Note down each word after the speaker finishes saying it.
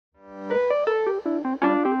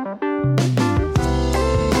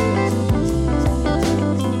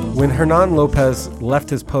When Hernan Lopez left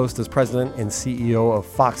his post as president and CEO of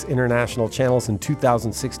Fox International Channels in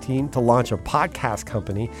 2016 to launch a podcast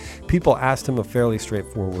company, people asked him a fairly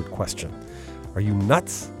straightforward question. Are you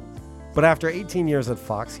nuts? But after 18 years at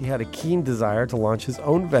Fox, he had a keen desire to launch his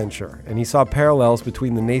own venture, and he saw parallels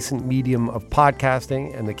between the nascent medium of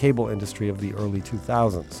podcasting and the cable industry of the early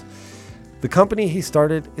 2000s. The company he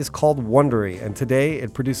started is called Wondery, and today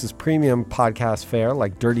it produces premium podcast fare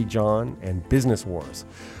like Dirty John and Business Wars.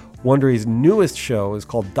 Wondery's newest show is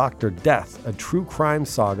called Dr. Death, a true crime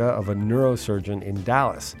saga of a neurosurgeon in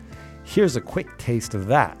Dallas. Here's a quick taste of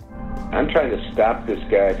that. I'm trying to stop this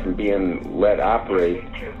guy from being let operate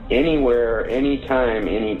anywhere, anytime,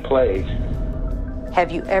 any place.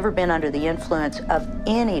 Have you ever been under the influence of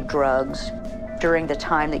any drugs during the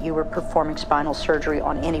time that you were performing spinal surgery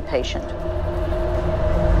on any patient?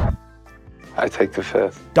 I take the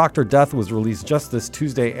fifth. Dr. Death was released just this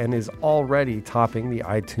Tuesday and is already topping the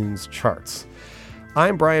iTunes charts.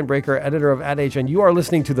 I'm Brian Breaker, editor of Ad Age, and you are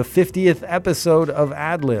listening to the 50th episode of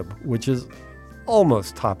Ad Lib, which is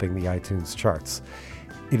almost topping the iTunes charts.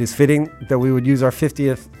 It is fitting that we would use our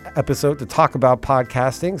 50th episode to talk about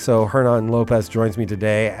podcasting. So Hernan Lopez joins me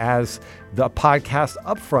today as the podcast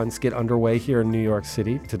upfronts get underway here in New York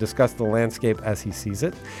City to discuss the landscape as he sees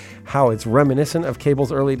it, how it's reminiscent of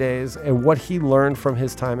cable's early days, and what he learned from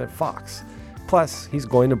his time at Fox. Plus, he's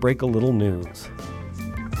going to break a little news.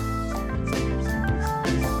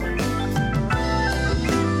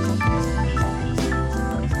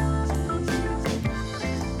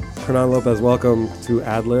 Hernan Lopez, welcome to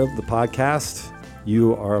Ad Lib, the podcast.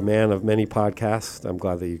 You are a man of many podcasts. I'm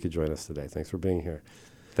glad that you could join us today. Thanks for being here.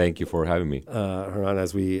 Thank you for having me. Hernan,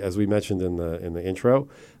 as we mentioned in the intro,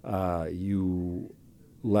 you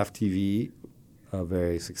left TV, a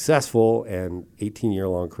very successful and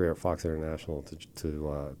 18-year-long career at Fox International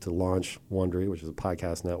to launch Wondery, which is a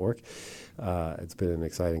podcast network. It's been an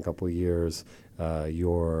exciting couple of years.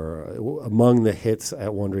 Among the hits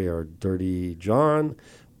at Wondery are Dirty John,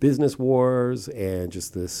 Business Wars, and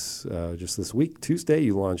just this week, Tuesday,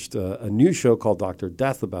 you launched a new show called Dr.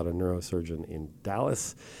 Death about a neurosurgeon in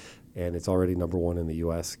Dallas, and it's already number one in the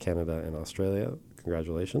U.S., Canada, and Australia.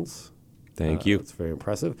 Congratulations. Thank you. It's very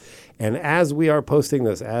impressive. And as we are posting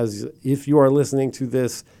this, if you are listening to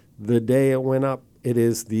this the day it went up, it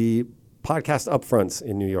is the podcast upfronts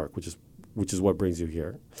in New York, which is what brings you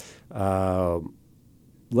here.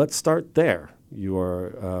 Let's start there. We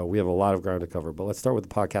have a lot of ground to cover, but let's start with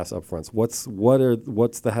the podcast upfronts.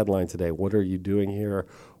 What's the headline today? What are you doing here?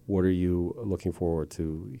 What are you looking forward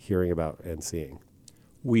to hearing about and seeing?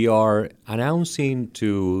 We are announcing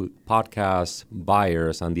to podcast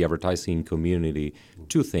buyers and the advertising community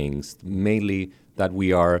two things. Mainly that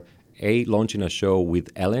we are launching a show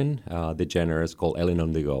with Ellen DeGeneres called Ellen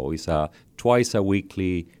on the Go. It's a twice a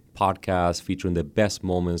weekly podcast featuring the best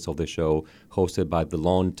moments of the show, hosted by the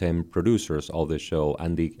long-term producers of the show,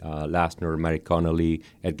 Andy Lassner, Mary Connolly,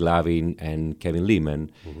 Ed Glavin, and Kevin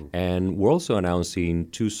Lehman. Mm-hmm. And we're also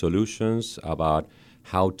announcing two solutions about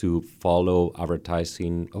how to follow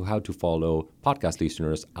advertising or how to follow podcast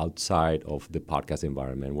listeners outside of the podcast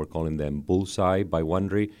environment. We're calling them Bullseye by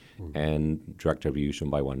Wondery and Direct Attribution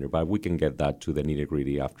by Wondery, but we can get that to the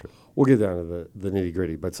nitty-gritty after. We'll get down to the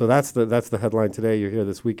nitty-gritty. But so that's the headline today. You're here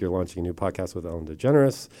this week. You're launching a new podcast with Ellen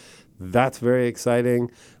DeGeneres. That's very exciting.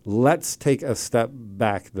 Let's take a step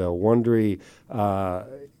back, though. Wondery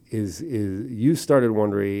you started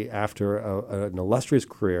Wondery after an illustrious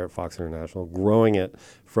career at Fox International, growing it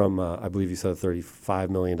from, I believe you said, a $35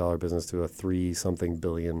 million business to a $3-something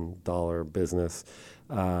billion business.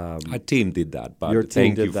 Our team did that, but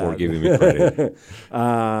thank you for giving me credit.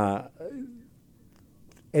 And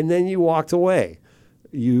then you walked away.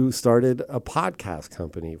 You started a podcast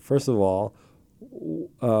company. First of all,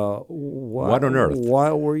 what on earth?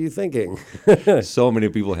 What were you thinking? So many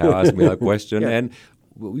people have asked me that question, and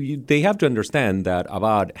they have to understand that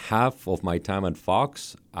about half of my time at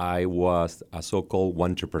Fox, I was a so-called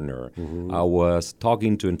entrepreneur. Mm-hmm. I was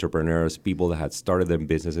talking to entrepreneurs, people that had started their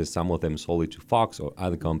businesses, some of them sold it to Fox or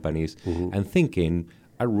other companies, and thinking,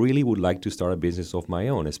 I really would like to start a business of my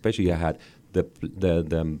own. Especially I had the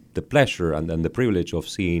pleasure and then the privilege of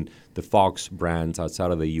seeing the Fox brands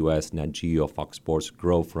outside of the U.S., Nat Geo, Fox Sports,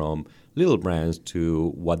 grow from little brands to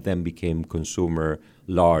what then became consumer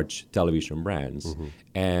large television brands. Mm-hmm.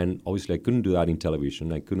 And obviously I couldn't do that in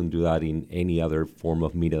television. I couldn't do that in any other form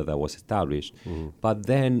of media that was established. Mm-hmm. But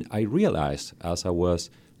then I realized as I was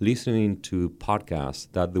listening to podcasts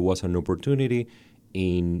that there was an opportunity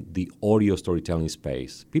in the audio storytelling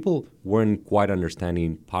space. People weren't quite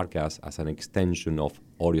understanding podcasts as an extension of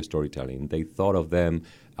audio storytelling. They thought of them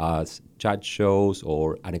as chat shows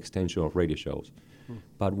or an extension of radio shows.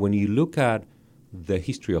 But when you look at the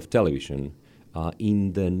history of television,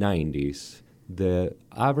 in the 90s, the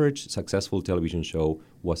average successful television show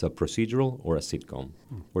was a procedural or a sitcom,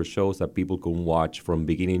 or shows that people could watch from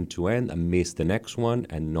beginning to end and miss the next one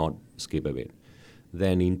and not skip a bit.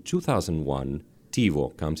 Then in 2001,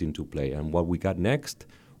 TiVo comes into play, and what we got next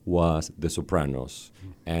was The Sopranos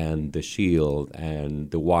and The Shield and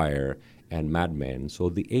The Wire and Mad Men. So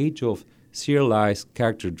the age of serialized,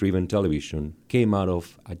 character-driven television came out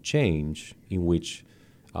of a change in which,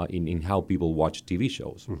 in how people watch TV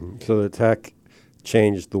shows. So the tech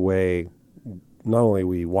changed the way not only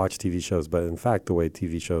we watch TV shows, but in fact the way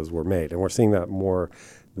TV shows were made. And we're seeing that more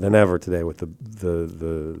than ever today with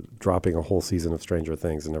the dropping a whole season of Stranger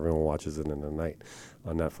Things, and everyone watches it in a night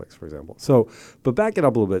on Netflix, for example. So, but back it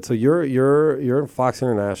up a little bit. So you're in Fox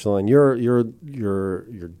International, and you're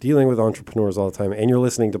dealing with entrepreneurs all the time, and you're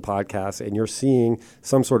listening to podcasts, and you're seeing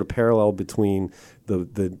some sort of parallel between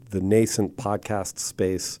the nascent podcast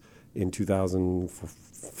space in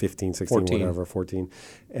 2015, 16, 14,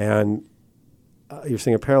 and you're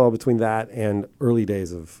seeing a parallel between that and early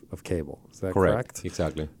days of cable. Is that correct?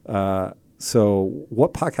 Exactly. So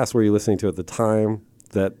what podcasts were you listening to at the time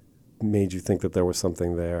that made you think that there was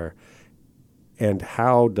something there? And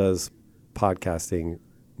how does podcasting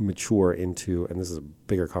mature into, and this is a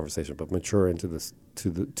bigger conversation, but mature into this,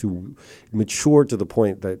 to mature to the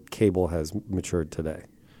point that cable has matured today?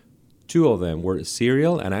 Two of them were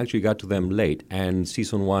Serial, and I actually got to them late, and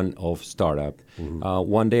season 1 of Startup.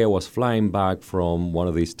 One day I was flying back from one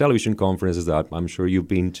of these television conferences that I'm sure you've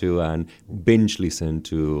been to, and binge listened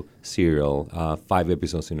to Serial, 5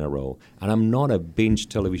 episodes in a row. And I'm not a binge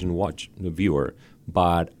television viewer,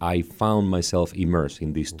 but I found myself immersed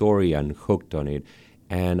in the story and hooked on it.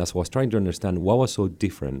 And as I was trying to understand what was so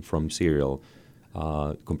different from Serial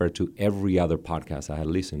compared to every other podcast I had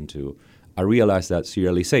listened to, I realized that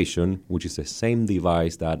serialization, which is the same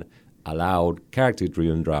device that allowed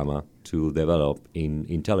character-driven drama to develop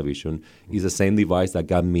in television, is the same device that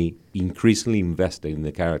got me increasingly invested in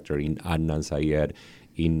the character, in Adnan Syed,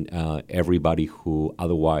 in everybody who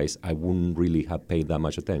otherwise I wouldn't really have paid that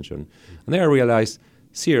much attention. And then I realized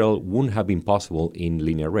Serial wouldn't have been possible in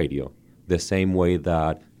linear radio, the same way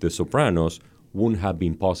that The Sopranos wouldn't have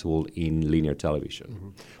been possible in linear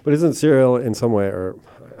television. But isn't Serial in some way, or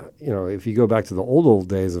if you go back to the old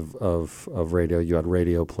days of radio, you had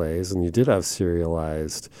radio plays, and you did have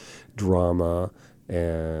serialized drama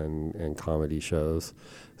and comedy shows.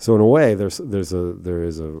 So in a way, there is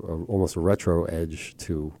almost a retro edge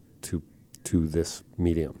to this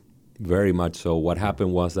medium. Very much so. What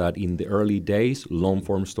happened was that in the early days,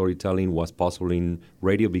 long-form storytelling was possible in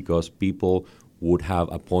radio because people would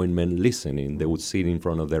have appointment listening. They would sit in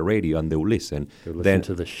front of their radio and they would listen. They would listen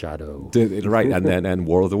to The Shadow. Right, and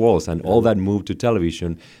War of the Worlds, and all that moved to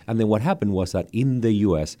television. And then what happened was that in the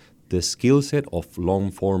U.S., the skill set of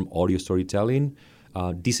long-form audio storytelling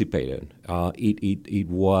dissipated. It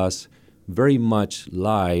was very much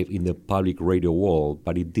live in the public radio world,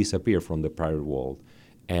 but it disappeared from the private world.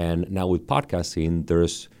 And now with podcasting,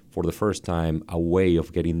 there's, for the first time, a way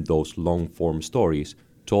of getting those long-form stories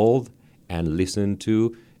told and listened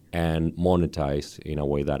to and monetized in a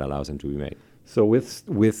way that allows them to be made. So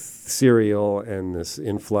with Serial and this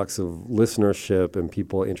influx of listenership and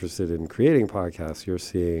people interested in creating podcasts, you're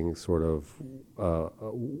seeing sort of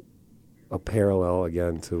a parallel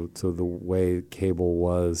again to the way cable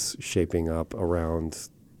was shaping up around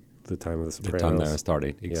the time of The Sopranos. The time that I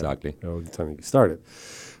started, exactly. Yeah, the time you started.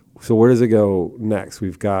 So where does it go next?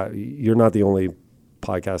 You're not the only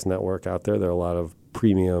podcast network out there. There are a lot of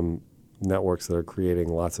premium networks that are creating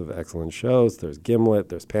lots of excellent shows. There's Gimlet,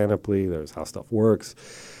 there's Panoply, there's How Stuff Works.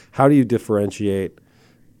 How do you differentiate?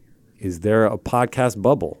 Is there a podcast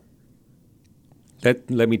bubble?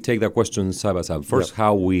 Let me take that question side by side. First,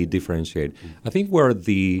 how we differentiate. I think we're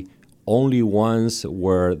the only ones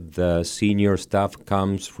where the senior staff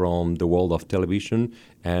comes from the world of television,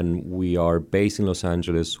 and we are based in Los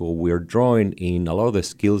Angeles, so we're drawing in a lot of the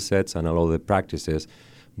skill sets and a lot of the practices,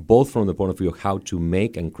 both from the point of view of how to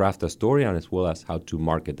make and craft a story and as well as how to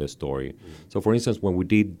market the story. So, for instance, when we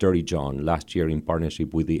did Dirty John last year in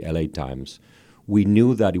partnership with the LA Times, we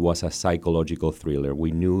knew that it was a psychological thriller.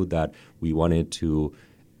 We knew that we wanted to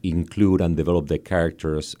include and develop the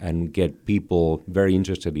characters and get people very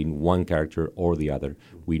interested in one character or the other.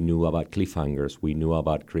 We knew about cliffhangers. We knew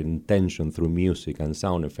about creating tension through music and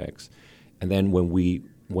sound effects. And then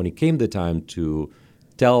when it came the time to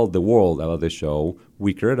tell the world about the show,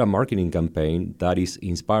 we create a marketing campaign that is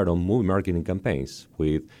inspired on movie marketing campaigns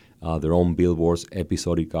with their own billboards,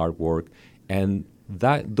 episodic artwork, and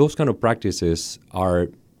those kind of practices are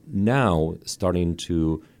now starting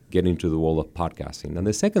to get into the world of podcasting. And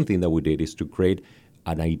the second thing that we did is to create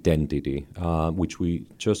an identity, which we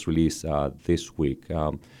just released this week.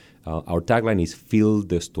 Our tagline is "Feel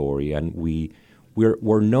the Story," and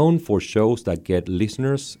we're known for shows that get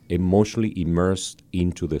listeners emotionally immersed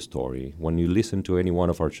into the story. When you listen to any one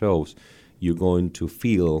of our shows, you're going to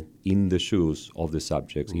feel in the shoes of the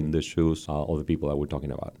subjects, in the shoes of the people that we're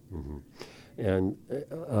talking about. Mm-hmm. And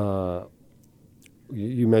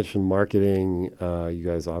you mentioned marketing. You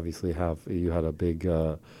guys obviously you had a big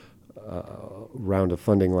round of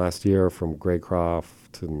funding last year from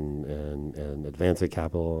Greycroft and Advanced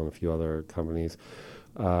Capital and a few other companies.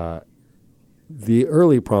 The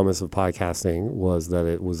early promise of podcasting was that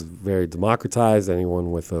it was very democratized. Anyone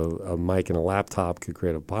with a mic and a laptop could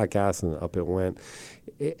create a podcast, and up it went.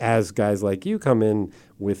 As guys like you come in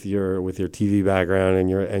with your TV background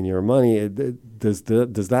and your money, does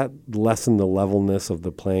that lessen the levelness of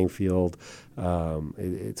the playing field?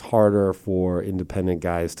 It's harder for independent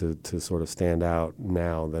guys to sort of stand out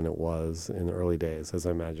now than it was in the early days, as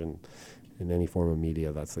I imagine in any form of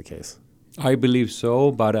media that's the case. I believe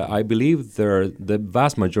so, but I believe the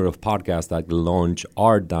vast majority of podcasts that launch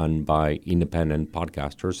are done by independent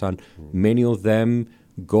podcasters, and many of them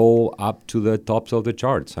go up to the tops of the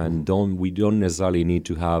charts. And we don't necessarily need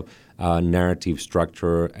to have a narrative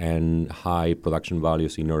structure and high production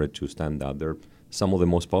values in order to stand out. They're some of the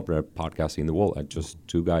most popular podcasts in the world are just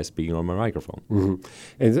two guys speaking on my microphone.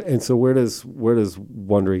 Mm-hmm. And so where does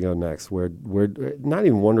Wondery go next? Where not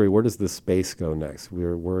even Wondery, where does the space go next?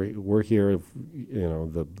 We're here,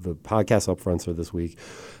 the podcast upfronts are this week.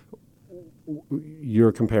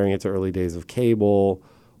 You're comparing it to early days of cable.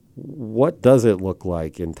 What does it look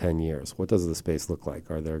like in 10 years? What does the space look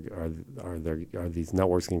like? Are these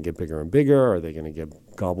networks going to get bigger and bigger? Are they going to get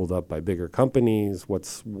gobbled up by bigger companies?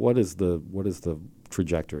 What is the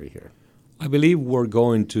trajectory here? I believe we're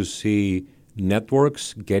going to see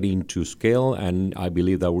networks getting to scale, and I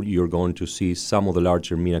believe that you're going to see some of the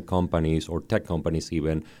larger media companies or tech companies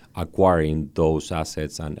even acquiring those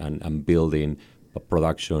assets and building a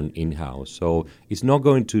production in-house. So it's not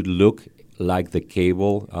going to look like the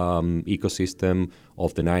cable ecosystem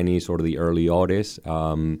of the 90s or the early 80s,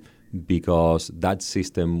 because that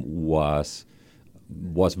system was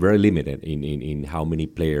very limited in how many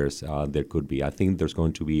players there could be. I think there's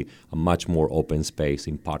going to be a much more open space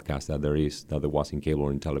in podcasts than there was in cable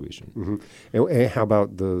or in television. Mm-hmm. And how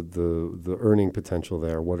about the earning potential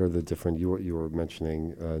there? What are the different? You were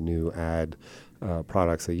mentioning new ad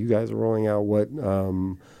products that you guys are rolling out.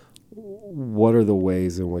 What are the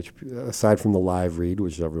ways in which, aside from the live read,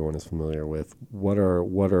 which everyone is familiar with, what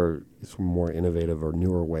are some more innovative or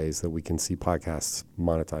newer ways that we can see podcasts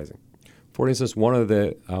monetizing? For instance, one of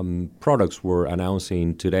the products we're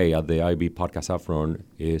announcing today at the IB Podcast Upfront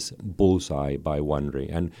is Bullseye by Wondery.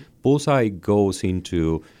 And Bullseye goes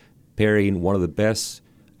into pairing one of the best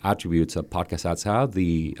attributes that podcast ads have,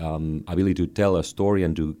 the ability to tell a story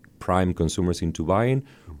and to prime consumers into buying,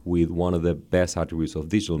 with one of the best attributes of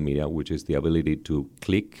digital media, which is the ability to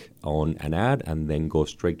click on an ad and then go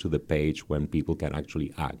straight to the page when people can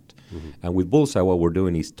actually act. Mm-hmm. And with Bullseye, what we're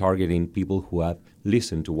doing is targeting people who have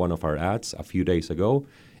listened to one of our ads a few days ago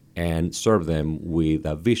and serve them with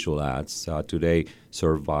visual ads, today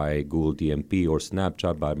served by Google DMP or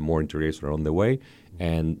Snapchat, but more integrations are on the way.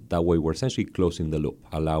 And that way we're essentially closing the loop,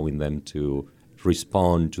 allowing them to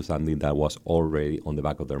respond to something that was already on the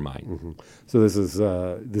back of their mind. Mm-hmm. So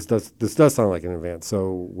this does sound like an advance.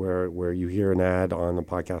 So where you hear an ad on a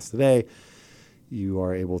podcast today, you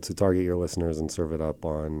are able to target your listeners and serve it up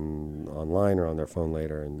online or on their phone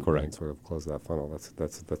later, and sort of close that funnel.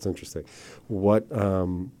 That's interesting. What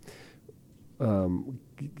so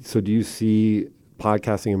do you see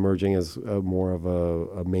podcasting emerging as more of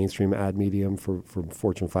a mainstream ad medium for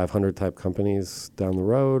Fortune 500 type companies down the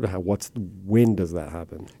road? When does that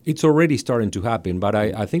happen? It's already starting to happen, but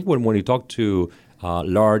I think when you talk to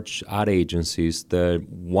large ad agencies, the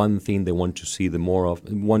one thing they want to see more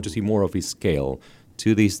of is scale.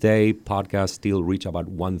 To this day, podcasts still reach about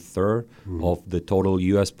 1/3 of the total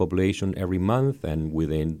U.S. population every month, and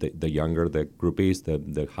within the younger the group is,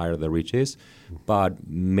 the higher the reach is. But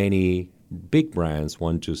many big brands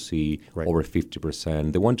want to see over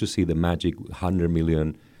 50%. They want to see the magic 100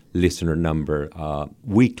 million listener number,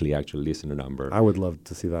 weekly actual listener number. I would love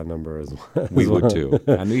to see that number as well. We would too.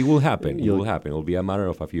 And it will happen. It will be a matter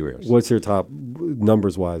of a few years. What's your top,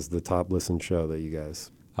 numbers-wise, the top listened show that you guys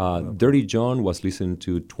Dirty John was listened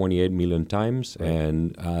to 28 million times, right.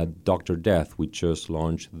 And Dr. Death, we just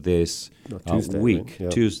launched this week, right?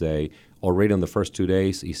 Yep. Tuesday, already on the first 2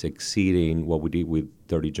 days is exceeding what we did with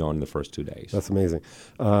Dirty John in the first 2 days. That's amazing.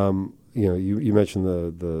 You mentioned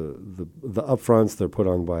the upfronts. They're put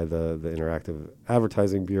on by the Interactive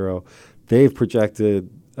Advertising Bureau. They've projected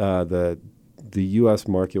that the U.S.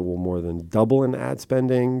 market will more than double in ad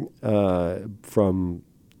spending from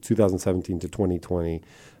 2017 to 2020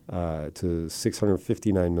 to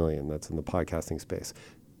 659 million. That's in the podcasting space.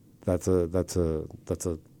 That's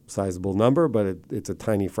a sizable number, but it's a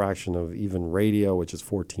tiny fraction of even radio, which is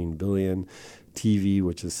 14 billion, TV,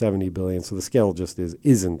 which is 70 billion. So the scale just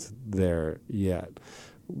isn't there yet.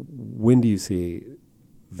 When do you see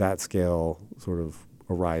that scale sort of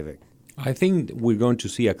arriving? I think we're going to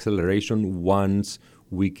see acceleration once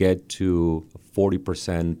we get to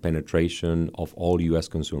 40% penetration of all U.S.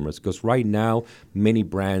 consumers. Because right now, many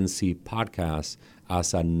brands see podcasts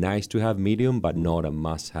as a nice-to-have medium, but not a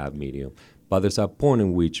must-have medium. But there's a point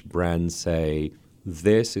in which brands say,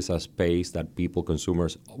 this is a space that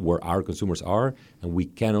where our consumers are, and we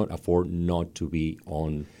cannot afford not to be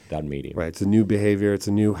on that medium. Right. It's a new behavior. It's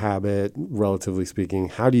a new habit, relatively speaking.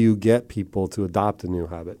 How do you get people to adopt a new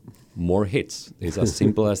habit? More hits. It's as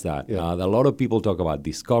simple as that. Yeah. A lot of people talk about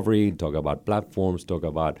discovery, talk about platforms, talk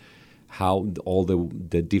about how all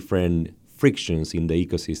the different frictions in the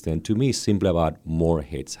ecosystem. To me, it's simply about more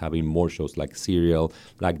hits, having more shows like Serial,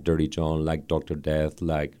 like Dirty John, like Dr. Death,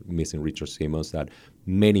 like Missing Richard Simmons, that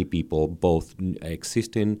many people, both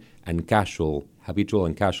existing and habitual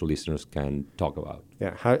and casual listeners, can talk about.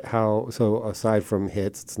 Yeah. So aside from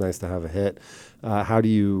hits, it's nice to have a hit. How do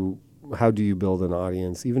you build an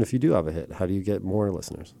audience, even if you do have a hit? How do you get more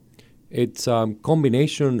listeners? It's a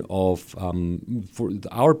combination of, for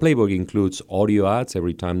our playbook includes audio ads.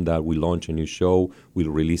 Every time that we launch a new show, we'll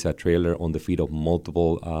release a trailer on the feed of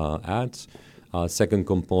multiple ads. Second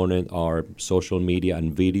component are social media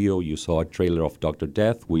and video. You saw a trailer of Dr.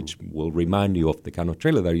 Death, which will remind you of the kind of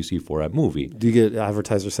trailer that you see for a movie. Do you get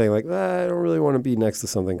advertisers saying like, I don't really want to be next to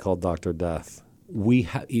something called Dr. Death?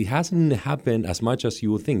 It hasn't happened as much as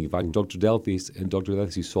you would think. In fact, Dr. Death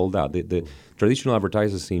is sold out. The traditional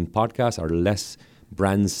advertisers in podcasts are less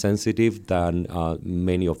brand sensitive than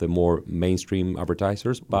many of the more mainstream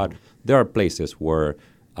advertisers, but there are places where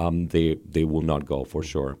they will not go for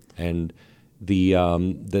sure. And the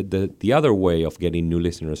other way of getting new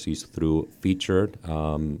listeners is through featured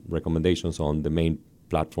recommendations on the main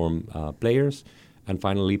platform players, and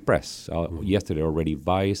finally press. Yesterday already,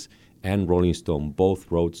 Vice and Rolling Stone both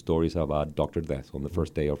wrote stories about Dr. Death on the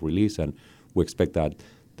first day of release, and we expect that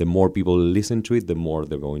the more people listen to it, the more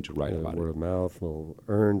they're going to write about word it. Of mouth,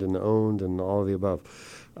 earned and owned, and all of the above.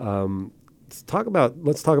 Let's talk about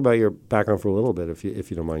your background for a little bit, if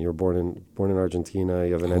you don't mind. You were born in Argentina.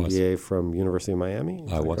 You have an MBA from University of Miami.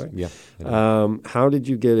 I was, correct? Yeah. How did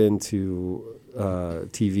you get into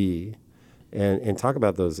TV? And talk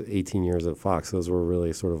about those 18 years at Fox. Those were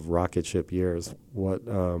really sort of rocket ship years. What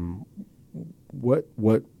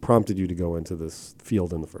prompted you to go into this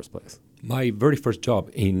field in the first place? My very first job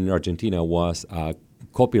in Argentina was to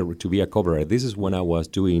be a copywriter. This is when I was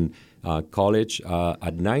doing college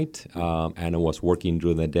at night, and I was working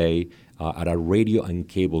during the day at a radio and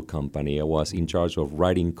cable company. I was in charge of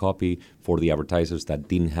writing copy for the advertisers that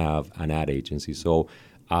didn't have an ad agency. So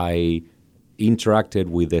I interacted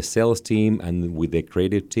with the sales team and with the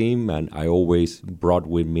creative team, and I always brought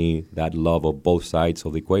with me that love of both sides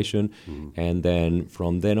of the equation. Mm-hmm. And then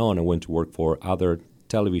from then on, I went to work for other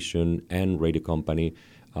television and radio company,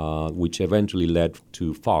 which eventually led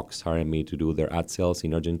to Fox hiring me to do their ad sales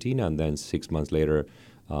in Argentina, and then 6 months later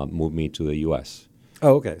moved me to the U.S.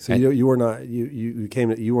 Oh, okay. So you were not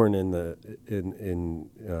you weren't in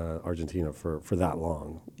Argentina for that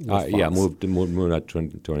long. Yeah, moved at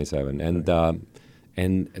 27,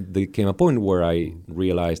 and there came a point where I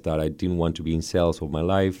realized that I didn't want to be in sales of my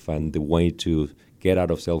life, and the way to get out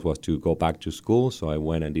of sales was to go back to school. So I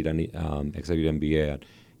went and did an executive MBA at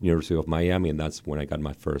University of Miami, and that's when I got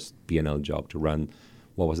my first P&L job to run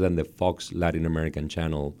what was then the Fox Latin American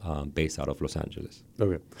channel based out of Los Angeles.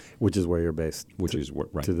 Okay, which is where you're based.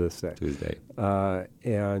 Right to this day. To this day.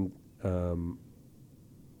 And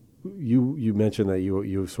you mentioned that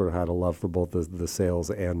you sort of had a love for both the sales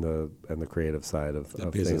and the creative side of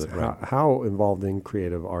business, things. right. How involved in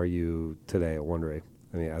creative are you today at Wondery?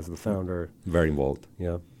 I mean, as the founder. Very involved.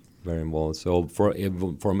 Yeah. Very involved. So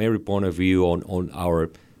from every point of view on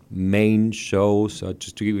our main shows,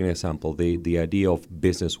 just to give you an example, the idea of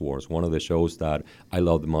Business Wars, one of the shows that I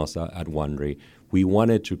love the most at Wondery, we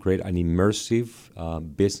wanted to create an immersive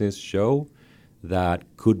business show that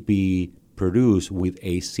could be produced with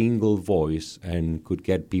a single voice and could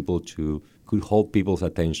hold people's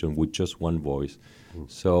attention with just one voice.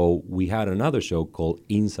 So we had another show called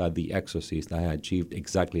Inside the Exorcist that achieved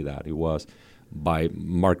exactly that. It was by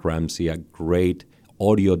Mark Ramsey, a great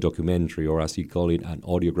audio documentary, or as you call it, an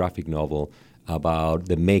audiographic novel about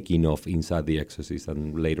the making of Inside the Exorcist,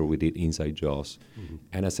 and later we did Inside Jaws.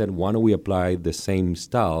 And I said, why don't we apply the same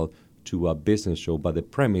style to a business show, but the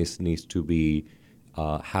premise needs to be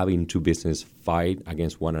having two businesses fight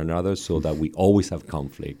against one another so that we always have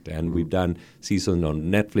conflict. And we've done seasons on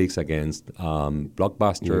Netflix against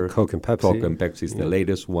Blockbuster. Coke and Pepsi. Coke and Pepsi is the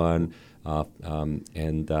latest one. And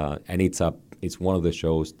it's one of the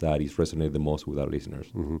shows that is resonated the most with our listeners.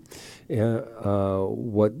 Yeah.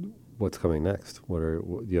 What's coming next?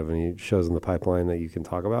 Do you have any shows in the pipeline that you can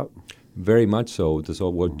talk about? Very much so. So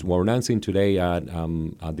what we're announcing today at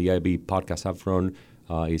the IB Podcast Upfront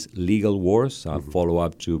is Legal Wars,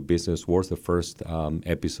 follow-up to Business Wars. The first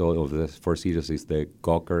episode of the first series is the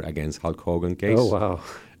Gawker against Hulk Hogan case. Oh,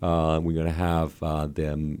 wow. We're going to have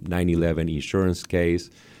the 9/11 insurance case.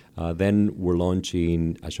 Then we're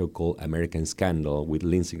launching a show called American Scandal with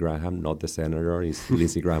Lindsey Graham, not the senator. It's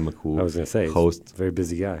Lindsey Graham who I was going to say, hosts. Very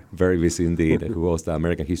busy guy. Very busy indeed, who hosts the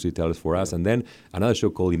American History Tellers for us. And then another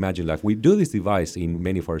show called Imagine Life. We do this device in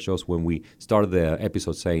many of our shows when we start the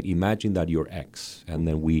episode saying, imagine that you're X. And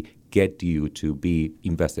then we get you to be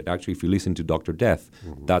invested. Actually, if you listen to Dr. Death,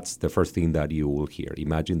 that's the first thing that you will hear.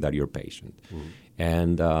 Imagine that you're patient.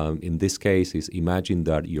 And in this case, is imagine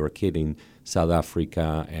that you're a kid in South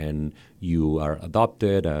Africa and you are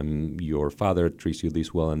adopted and your father treats you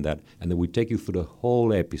this well and that. And then we take you through the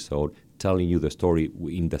whole episode telling you the story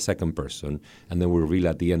in the second person. And then we reveal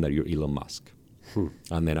at the end that you're Elon Musk.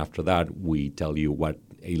 And then after that, we tell you what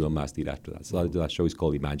Elon Musk did after that. So that show is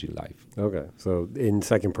called Imagine Life. Okay. So in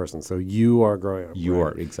second person. So you are growing up. You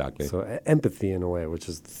right? are, exactly. So empathy in a way, which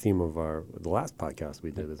is the theme of the last podcast we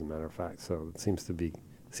did, as a matter of fact. So it seems to be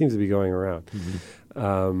going around.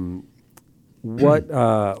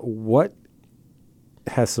 What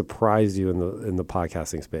has surprised you in the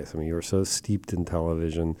podcasting space? I mean, you were so steeped in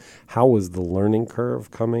television. How was the learning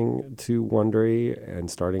curve coming to Wondery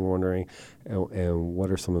and starting Wondery, and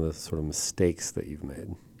what are some of the sort of mistakes that you've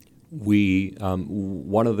made?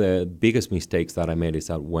 One of the biggest mistakes that I made is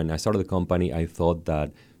that when I started the company, I thought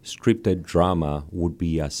that scripted drama would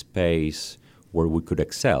be a space where we could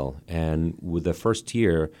excel. And with the first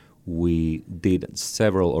year, we did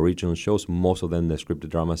several original shows, most of them in the scripted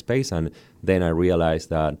drama space, and then I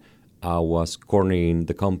realized that I was cornering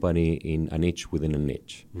the company in a niche within a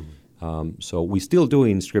niche. So we're still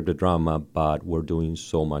doing scripted drama, but we're doing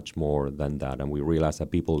so much more than that, and we realized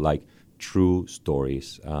that people like true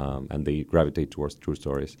stories, and they gravitate towards true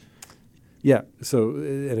stories. Yeah. So,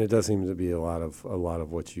 and it does seem to be a lot of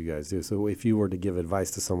what you guys do. So, if you were to give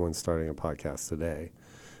advice to someone starting a podcast today,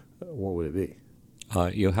 what would it be?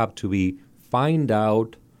 You have to find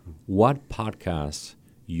out what podcasts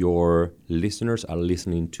your listeners are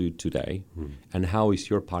listening to today, and how is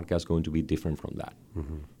your podcast going to be different from that.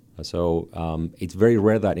 So it's very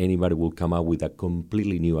rare that anybody will come up with a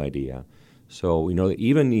completely new idea. So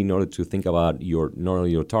even in order to think about not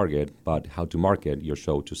only your target, but how to market your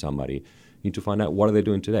show to somebody, you need to find out what are they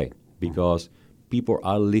doing today, because people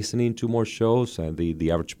are listening to more shows.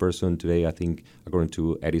 The average person today, I think, according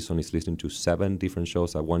to Edison, is listening to 7 different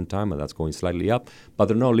shows at one time, and that's going slightly up. But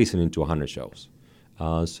they're not listening to 100 shows.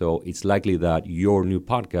 So it's likely that your new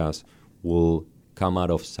podcast will come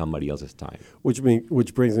out of somebody else's time. Which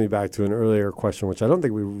brings me back to an earlier question, which I don't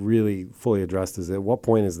think we really fully addressed, is at what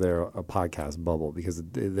point is there a podcast bubble? Because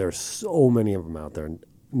there are so many of them out there.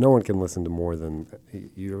 No one can listen to more than,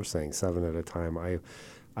 you were saying, 7 at a time.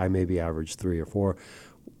 I maybe average 3 or 4.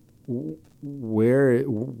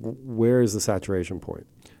 Where is the saturation point?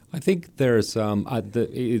 I think there's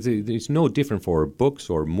it's no different for books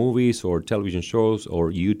or movies or television shows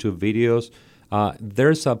or YouTube videos.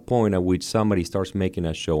 There's a point at which somebody starts making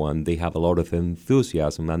a show and they have a lot of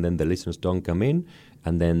enthusiasm, and then the listeners don't come in,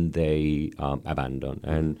 and then they abandon.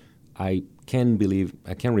 And I can't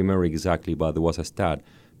remember exactly, but there was a stat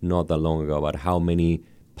not that long ago about how many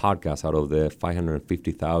podcasts out of the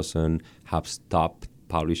 550,000 have stopped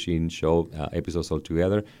publishing show episodes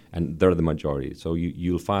altogether, and they're the majority. So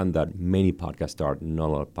you'll find that many podcasts start, not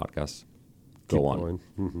a lot of podcasts go on.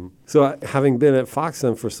 Mm-hmm. So having been at Fox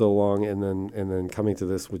then for so long, and then coming to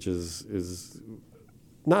this, which is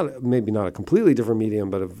maybe not a completely different medium,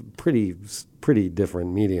 but a pretty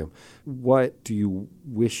different medium. What do you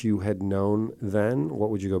wish you had known then? What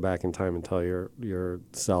would you go back in time and tell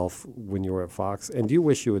yourself when you were at Fox? And do you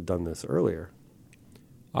wish you had done this earlier?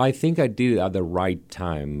 I think I did it at the right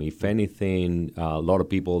time. If anything, a lot of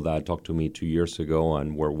people that talked to me 2 years ago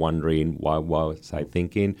and were wondering what was I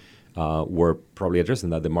thinking, were probably addressing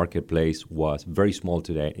that the marketplace was very small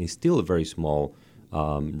today and still very small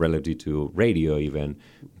relative to radio even.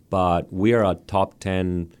 But we are a top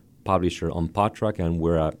 10 publisher on Podtrack, and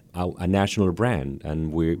we're a national brand,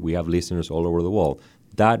 and we have listeners all over the world.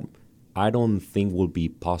 That I don't think will be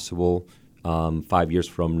possible 5 years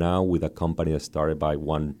from now with a company that started by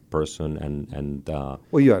one person and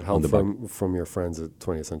well, you had help from your friends at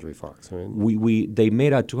 20th Century Fox, right? They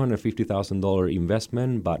made a $250,000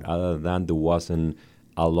 investment, but other than that, there wasn't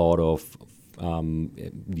a lot of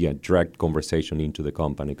direct conversation into the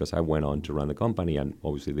company, because I went on to run the company, and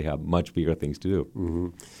obviously they have much bigger things to do.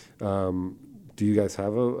 Mm-hmm. Do you guys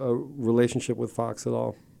have a relationship with Fox at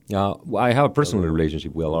all? I have a personal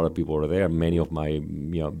relationship with a lot of people over there. Many of my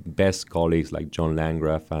best colleagues, like John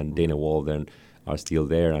Landgraf and Dana Walden, are still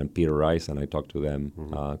there, and Peter Rice, and I talk to them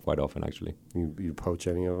quite often, actually. You poach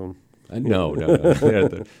any of them? No.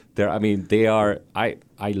 They are. I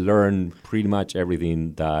learned pretty much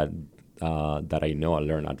everything that I know. I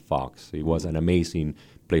learned at Fox. It was an amazing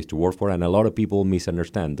place to work for, and a lot of people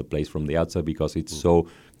misunderstand the place from the outside because it's so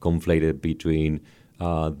conflated between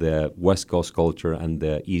the West Coast culture and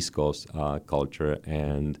the East Coast culture,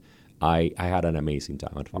 and I had an amazing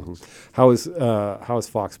time at Fox. Mm-hmm. How is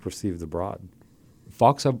Fox perceived abroad?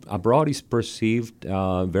 Fox abroad is perceived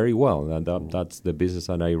very well, and that's the business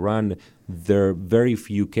that I run. There are very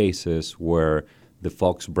few cases where the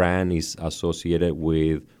Fox brand is associated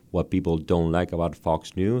with what people don't like about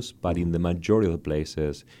Fox News, but in the majority of the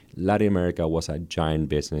places, Latin America was a giant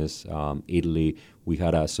business. Italy, we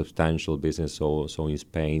had a substantial business, so in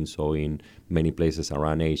Spain, so in many places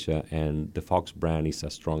around Asia, and the Fox brand is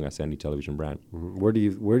as strong as any television brand. Mm-hmm.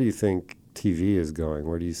 Where do you think TV is going?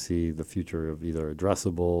 Where do you see the future of either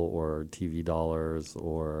addressable or TV dollars,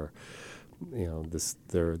 or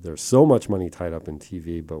there's so much money tied up in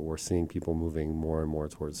TV, but we're seeing people moving more and more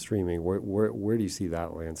towards streaming. Where do you see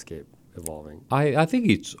that landscape evolving? I think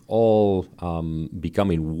it's all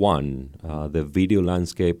becoming one. The video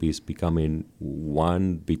landscape is becoming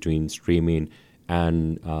one between streaming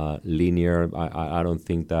and linear. I don't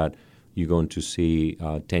think that you're going to see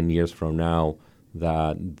 10 years from now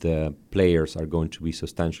that the players are going to be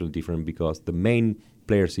substantially different, because the main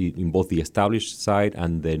players in both the established side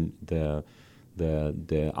and then the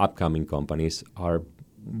upcoming companies are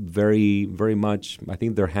very, very much, I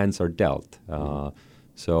think their hands are dealt.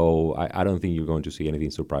 So I don't think you're going to see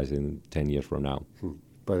anything surprising 10 years from now.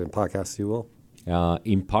 But in podcasts, you will?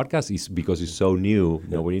 In podcasts, it's because it's so new,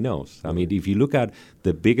 nobody knows. I mean, if you look at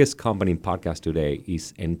the biggest company in podcast today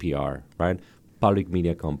is NPR, right? Public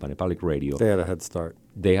media company, public radio. They had a head start.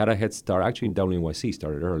 Actually, WNYC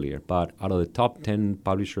started earlier. But out of the top 10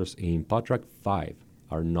 publishers in Podtrack, 5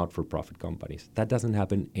 are not-for-profit companies. That doesn't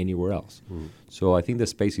happen anywhere else. So I think the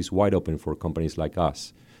space is wide open for companies like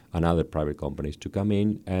us and other private companies to come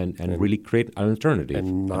in and really create an alternative.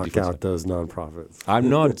 And knock out those nonprofits. I'm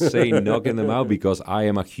not saying knocking them out, because I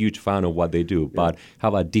am a huge fan of what they do, but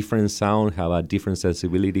have a different sound, have a different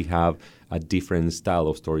sensibility, have a different style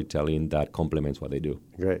of storytelling that complements what they do.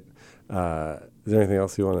 Great. Is there anything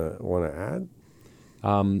else you want to add?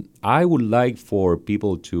 I would like for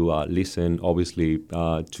people to listen, obviously,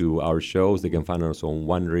 to our shows. They can find us on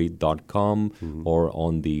Wondery.com or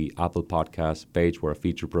on the Apple Podcast page. We're a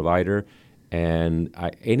feature provider. And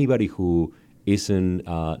anybody who isn't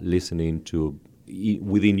listening to,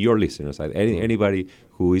 within your listeners, anybody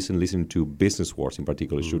who isn't listening to Business Wars in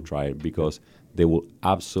particular should try it, because they will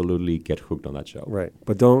absolutely get hooked on that show. Right.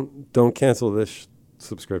 But don't cancel this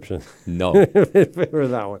subscription. No. For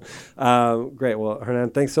that one. Great. Well, Hernan,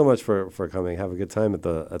 thanks so much for coming. Have a good time at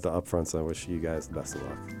the upfronts. I wish you guys the best of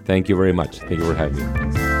luck. Thank you very much. Thank you for having me.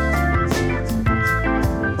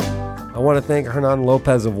 I want to thank Hernan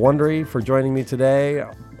Lopez of Wondery for joining me today.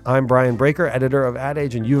 I'm Brian Breaker, editor of Ad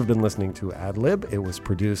Age, and you have been listening to Ad Lib. It was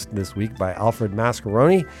produced this week by Alfred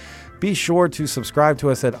Mascaroni. Be sure to subscribe to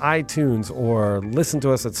us at iTunes or listen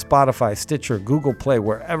to us at Spotify, Stitcher, Google Play,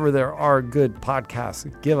 wherever there are good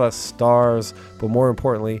podcasts. Give us stars, but more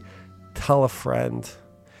importantly, tell a friend,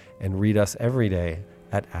 and read us every day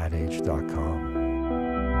at adage.com.